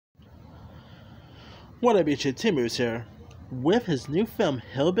What up, YouTube? Timu's here. With his new film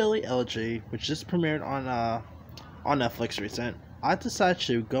Hillbilly Elegy, which just premiered on Netflix recent, I decided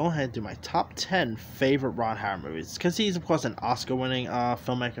to go ahead and do my top 10 favorite Ron Howard movies. Because he's, of course, an Oscar-winning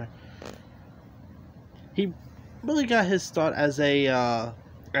filmmaker. He really got his start as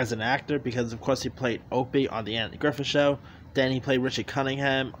an actor because, of course, he played Opie on The Andy Griffith Show. Then he played Richie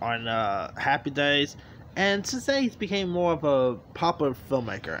Cunningham on Happy Days. And since then, he's became more of a popular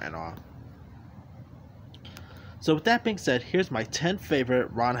filmmaker and all. So with that being said, here's my 10 favorite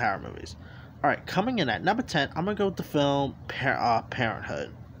Ron Howard movies. Alright, coming in at number 10, I'm going to go with the film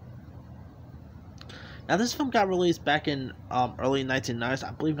Parenthood. Now this film got released back in early 1990s, I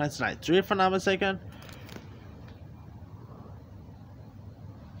believe 1993 if I'm not mistaken.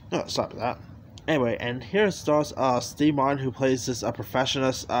 Oh, sorry about that. Anyway, and here stars Steve Martin, who plays this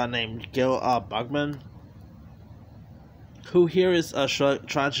professionist named Gil Bugman, who here is trying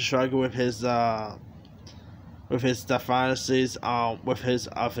to struggle with his fantasies with his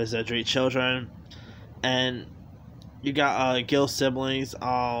three children. And you got Gil's siblings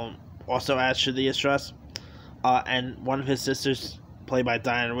also adds to the stress, and one of his sisters, played by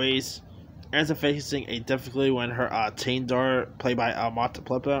Diane Reese, ends up facing a difficulty when her teen daughter, played by Marta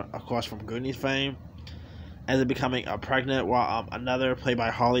Plimpton, of course from Goonies fame, ends up becoming pregnant, while another, played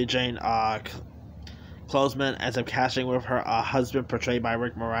by Harley Jane Closeman, ends up catching with her husband, portrayed by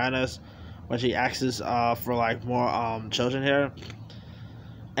Rick Moranis, when she asks for like more children here.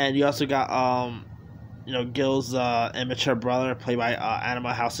 And you also got Gil's immature brother, played by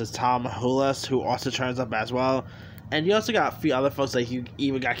Animal House's Tom Hulis, who also turns up as well. And you also got a few other folks, like you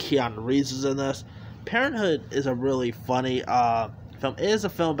even got Keanu Reeves in this. Parenthood is a really funny film. It is a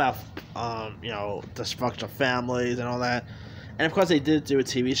film about dysfunctional families and all that. And of course they did do a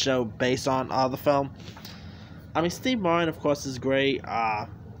TV show based on the film. I mean, Steve Martin, of course, is great.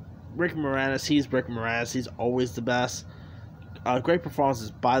 Rick Moranis, he's Rick Moranis. He's always the best. Great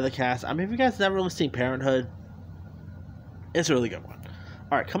performances by the cast. I mean, if you guys never really seen Parenthood, it's a really good one.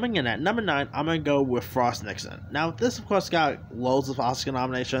 Alright, coming in at number 9, I'm going to go with Frost Nixon. Now, this, of course, got loads of Oscar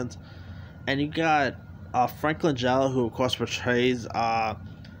nominations. And you got Frank Langella, who, of course, portrays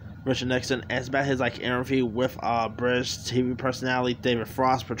Richard Nixon. And it's about his interview with British TV personality David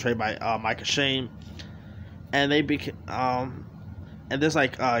Frost, portrayed by Michael Sheen. And they and there's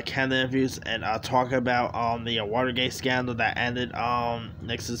candid interviews and talk about the Watergate scandal that ended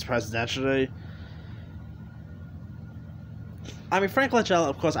Nixon's presidency. I mean, Frank Langella,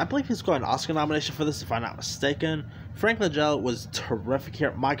 of course, I believe he's got an Oscar nomination for this, if I'm not mistaken. Frank Langella was terrific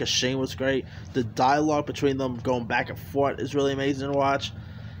here. Michael Sheen was great. The dialogue between them going back and forth is really amazing to watch.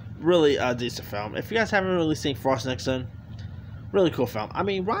 Really decent film. If you guys haven't really seen Frost Nixon, really cool film. I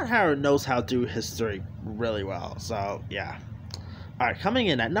mean, Ron Howard knows how to do history really well, so yeah. Alright, coming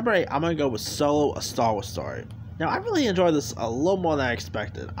in at number 8, I'm going to go with Solo, A Star Wars Story. Now, I really enjoyed this a little more than I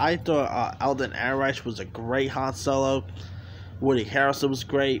expected. I thought Alden Ehrenreich was a great Han Solo. Woody Harrelson was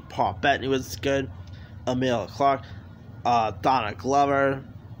great. Paul Bettany was good. Emilia Clarke. Donna Glover.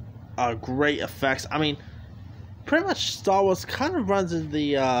 Great effects. I mean, pretty much Star Wars kind of runs in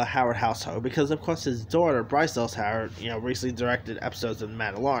the Howard household because, of course, his daughter, Bryce Dallas Howard, recently directed episodes of The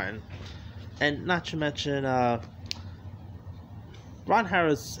Mandalorian. And not to mention, Ron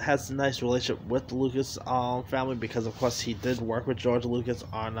Howard has a nice relationship with the Lucas family because, of course, he did work with George Lucas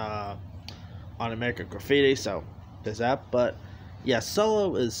on American Graffiti, so there's that. But yeah,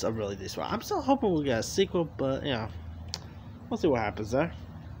 Solo is a really decent one. I'm still hoping we'll get a sequel, but we'll see what happens there.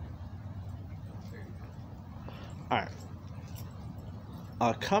 Alright.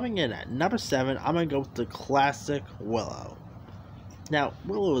 Coming in at number 7, I'm gonna go with the classic Willow. Now,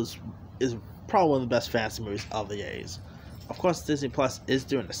 Willow is probably one of the best fantasy movies of the 80s. Of course, Disney Plus is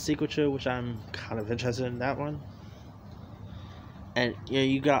doing a sequel to, which I'm kind of interested in that one. And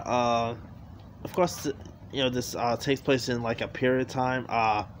you got of course, this takes place in a period of time,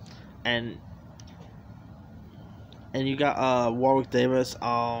 and you got Warwick Davis,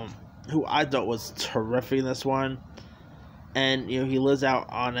 who I thought was terrific in this one. And he lives out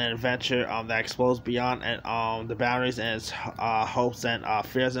on an adventure that explodes beyond and the boundaries and his hopes and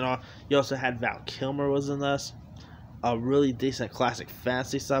fears and all. You also had Val Kilmer was in this. A really decent classic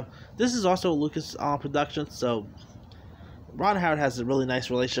fantasy stuff. This is also a Lucas production, so Ron Howard has a really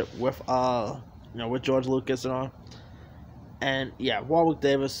nice relationship with with George Lucas and all. And yeah, Warwick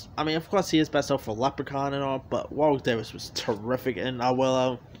Davis, I mean, of course he is best known for Leprechaun and all, but Warwick Davis was terrific in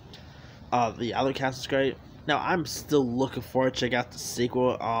Willow. The other cast is great. Now I'm still looking forward to check out the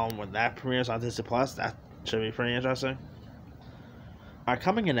sequel when that premieres on Disney Plus. That should be pretty interesting. Alright,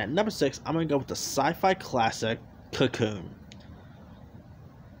 coming in at number 6, I'm gonna go with the sci-fi classic Cocoon.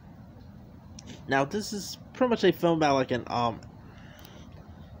 Now this is pretty much a film about like an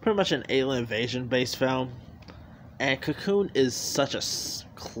pretty much an alien invasion based film, and Cocoon is such a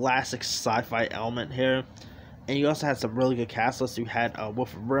classic sci-fi element here. And you also had some really good cast lists. You had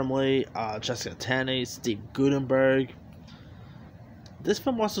Wilford Brimley, Jessica Taney, Steve Guttenberg. This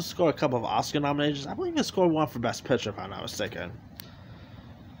film also scored a couple of Oscar nominations. I believe it scored one for Best Picture, if I'm not mistaken.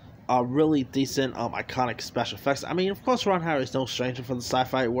 Really decent, iconic special effects. I mean, of course, Ron Howard is no stranger for the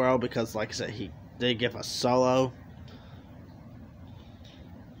sci-fi world because, like I said, he did give us Solo.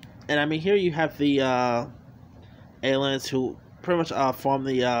 And I mean, here you have the aliens who pretty much form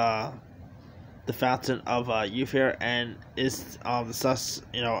the fountain of youth here, and is discuss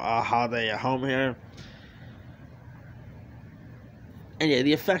holiday at home here. And yeah,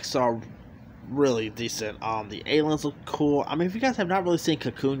 the effects are really decent. The aliens look cool. I mean, if you guys have not really seen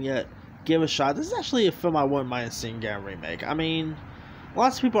Cocoon yet, give it a shot. This is actually a film I wouldn't mind seeing get a remake. I mean,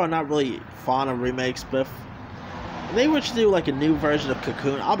 lots of people are not really fond of remakes, but if they were to do like a new version of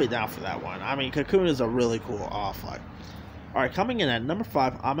Cocoon, I'll be down for that one. I mean, Cocoon is a really cool flick. Alright, coming in at number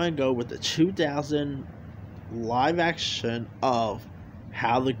 5, I'm going to go with the 2000 live action of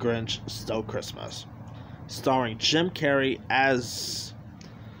How the Grinch Stole Christmas, starring Jim Carrey as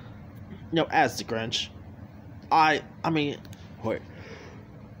the Grinch. I mean, wait.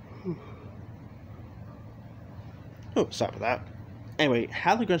 Oh, sorry for that. Anyway,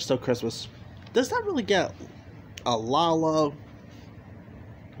 How the Grinch Stole Christmas does not really get a lot of love,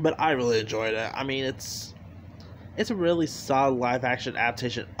 but I really enjoyed it. I mean, it's a really solid live action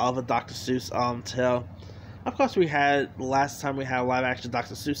adaptation of a Dr. Seuss tale. Of course, last time we had a live action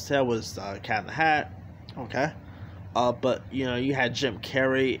Dr. Seuss tale was Cat in the Hat. Okay. But you had Jim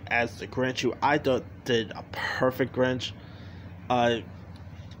Carrey as the Grinch, who I thought did a perfect Grinch.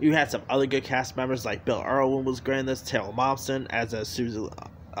 You had some other good cast members like Bill Irwin was great in this, Taylor Momsen as a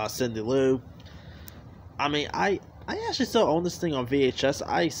Cindy Lou. I mean, I actually still own this thing on VHS.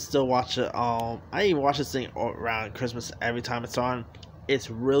 I still watch it. I even watch this thing around Christmas every time it's on. It's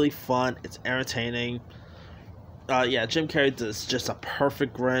really fun. It's entertaining. Yeah, Jim Carrey does just a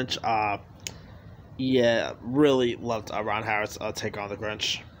perfect Grinch. Yeah, really loved Ron Howard's take on the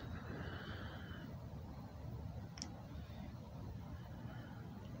Grinch.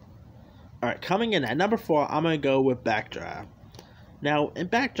 Alright, coming in at number 4, I'm going to go with Backdraft. Now, in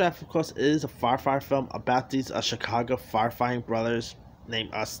Backdraft, of course, it is a firefighter film about these Chicago firefighting brothers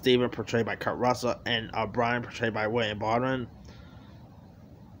named Steven, portrayed by Kurt Russell, and Brian, portrayed by William Baldwin,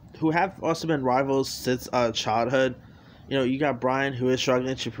 who have also been rivals since childhood. You got Brian, who is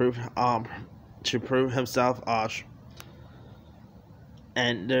struggling to prove himself,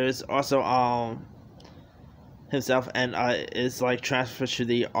 and there's also himself, and is like transferred to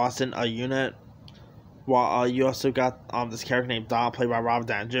the Austin unit. While you also got this character named Don, played by Robert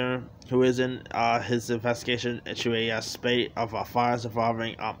Downey Jr., who is in his investigation into a spate of fires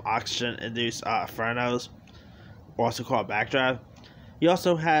involving oxygen-induced infernos, also called Backdraft. You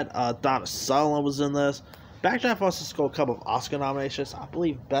also had Donna Sutherland was in this. Backdraft also scored a couple of Oscar nominations. I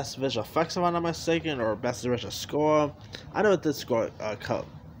believe Best Visual Effects, if I'm not mistaken, or Best Original Score. I know it did score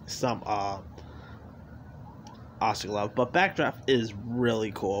some Oscar love, but Backdraft is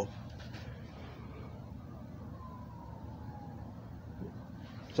really cool.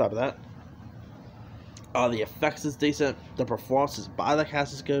 Sorry about that. The effects is decent. The performances by the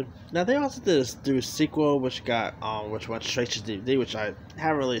cast is good. Now they also did a sequel, which went straight to DVD, which I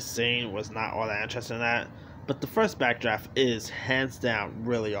haven't really seen. Was not all that interested in that. But the first Backdraft is hands down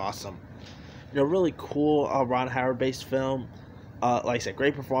really awesome. Really cool Ron Howard based film. Like I said,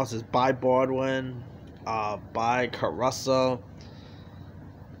 great performances by Baldwin, by Kurt Russell.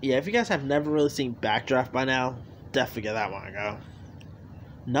 Yeah, if you guys have never really seen Backdraft by now, definitely give that one a go.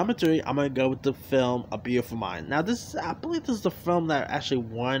 Number 3, I'm going to go with the film A Beautiful Mind. Now, I believe this is the film that actually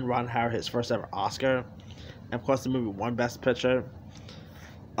won Ron Howard his first ever Oscar. And of course, the movie won Best Picture.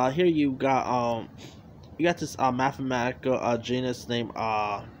 Here you got this mathematical genius named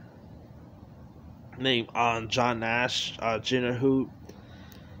John Nash Jr., who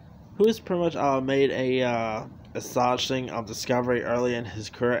has pretty much made a astonishing discovery early in his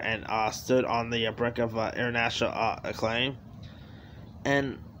career, and stood on the brink of international acclaim.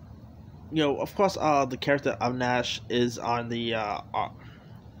 And of course, the character of Nash is on the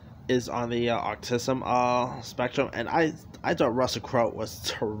autism spectrum, and I thought Russell Crowe was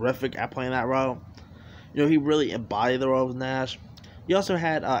terrific at playing that role. He really embodied the role of Nash. You also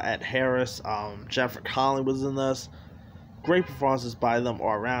had Ed Harris, Jennifer Connelly was in this. Great performances by them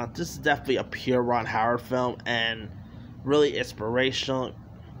all around. This is definitely a pure Ron Howard film, and really inspirational.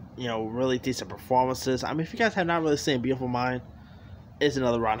 Really decent performances. I mean, if you guys have not really seen Beautiful Mind, is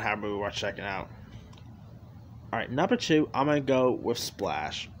another Ron Howard movie worth checking out. Alright, number 2, I'm going to go with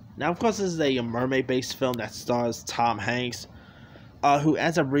Splash. Now, of course, this is a mermaid-based film that stars Tom Hanks, who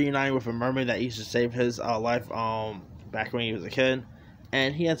ends up reuniting with a mermaid that used to save his life back when he was a kid.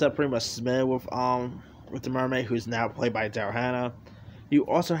 And he ends up pretty much smitten with the mermaid, who's now played by Daryl Hannah. You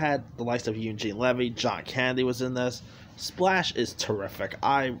also had the likes of Eugene Levy, John Candy was in this. Splash is terrific.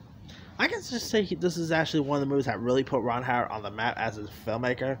 I can just say this is actually one of the movies that really put Ron Howard on the map as a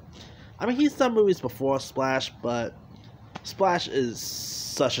filmmaker. I mean, he's done movies before Splash, but Splash is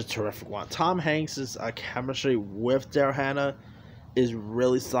such a terrific one. Tom Hanks' chemistry with Daryl Hannah is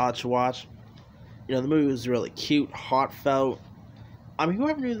really solid to watch. You know, the movie was really cute, heartfelt. I mean,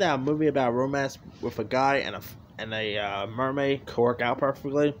 whoever knew that a movie about romance with a guy and a mermaid could work out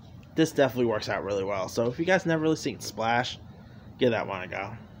perfectly? This definitely works out really well. So if you guys never really seen Splash, give that one a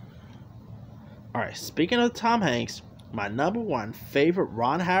go. Alright, speaking of Tom Hanks, my number 1 favorite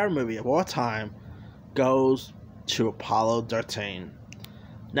Ron Howard movie of all time goes to Apollo 13.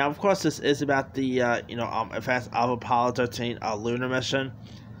 Now, of course, this is about the events of Apollo 13 lunar mission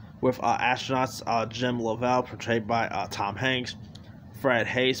with astronauts Jim Lovell, portrayed by Tom Hanks, Fred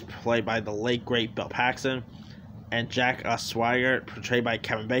Haise, played by the late great Bill Paxton, and Jack Swigert, portrayed by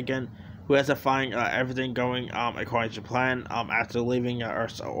Kevin Bacon, who has to find everything going according to plan after leaving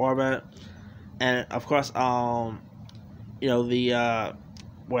Earth's orbit. And of course,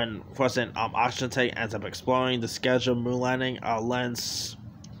 when President Oxygen Tank ends up exploding, the scheduled moon landing ends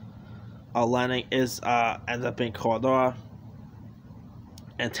up being called off,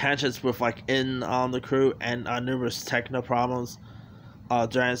 and tensions with the crew and numerous technical problems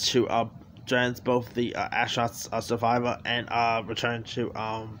drains both the astronauts' survival and return to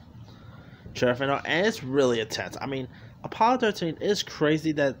Earth. And it's really intense. I mean, Apollo 13 is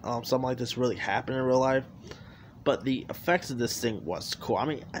crazy that something like this really happened in real life, but the effects of this thing was cool. I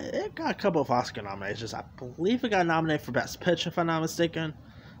mean, it got a couple of Oscar nominations. I believe it got nominated for Best Picture, if I'm not mistaken.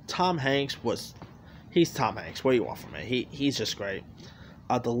 Tom Hanks he's Tom Hanks. What do you want from me? He's just great.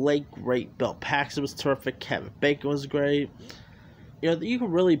 The late great Bill Paxton was terrific. Kevin Bacon was great. You know, you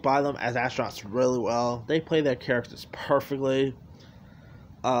can really buy them as astronauts really well. They play their characters perfectly.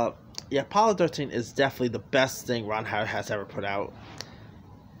 Yeah, Apollo 13 is definitely the best thing Ron Howard has ever put out.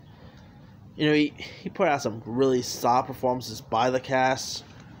 You know, he put out some really solid performances by the cast.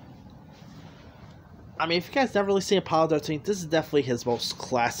 I mean, if you guys never really seen Apollo 13, this is definitely his most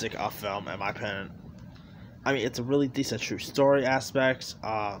classic film, in my opinion. I mean, it's a really decent true story aspects.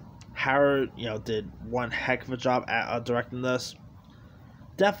 Howard, did one heck of a job at directing this.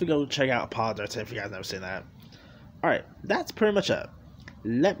 Definitely go check out Apollo 13 if you guys never seen that. Alright, that's pretty much it.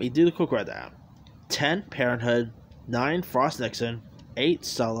 Let me do the quick rundown. 10, Parenthood. 9, Frost Nixon. 8,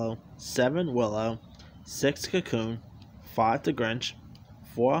 Solo. 7, Willow. 6, Cocoon. 5, The Grinch.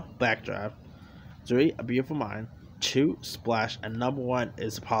 4, Backdraft. 3, A Beautiful Mind. 2, Splash. And number 1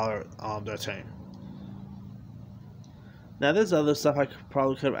 is Apollo 13. Now, there's other stuff I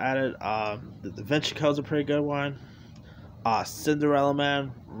probably could have added. The Da Vinci Code's a pretty good one. Cinderella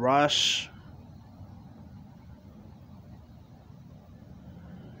Man. Rush.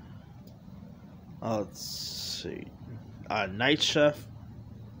 Let's see. Night Shift.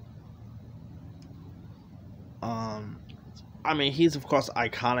 I mean, he's of course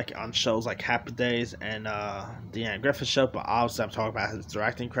iconic on shows like Happy Days and the Anne Griffith Show, but obviously I'm talking about his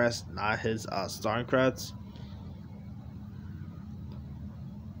directing credits, not his starring credits.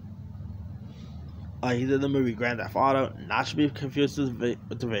 He did the movie Grand Theft Auto, not to be confused with the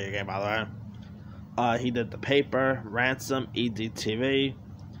video game, by the way. He did The Paper, Ransom, EDTV,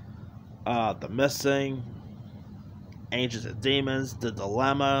 The Missing, Angels and Demons, The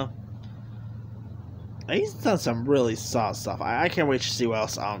Dilemma. He's done some really solid stuff. I can't wait to see what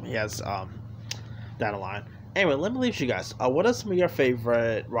else he has down the line. Anyway, let me leave you guys. What are some of your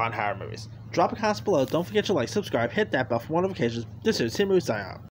favorite Ron Howard movies? Drop a comment below. Don't forget to like, subscribe, hit that bell for more notifications. This is Tim Moose signing out.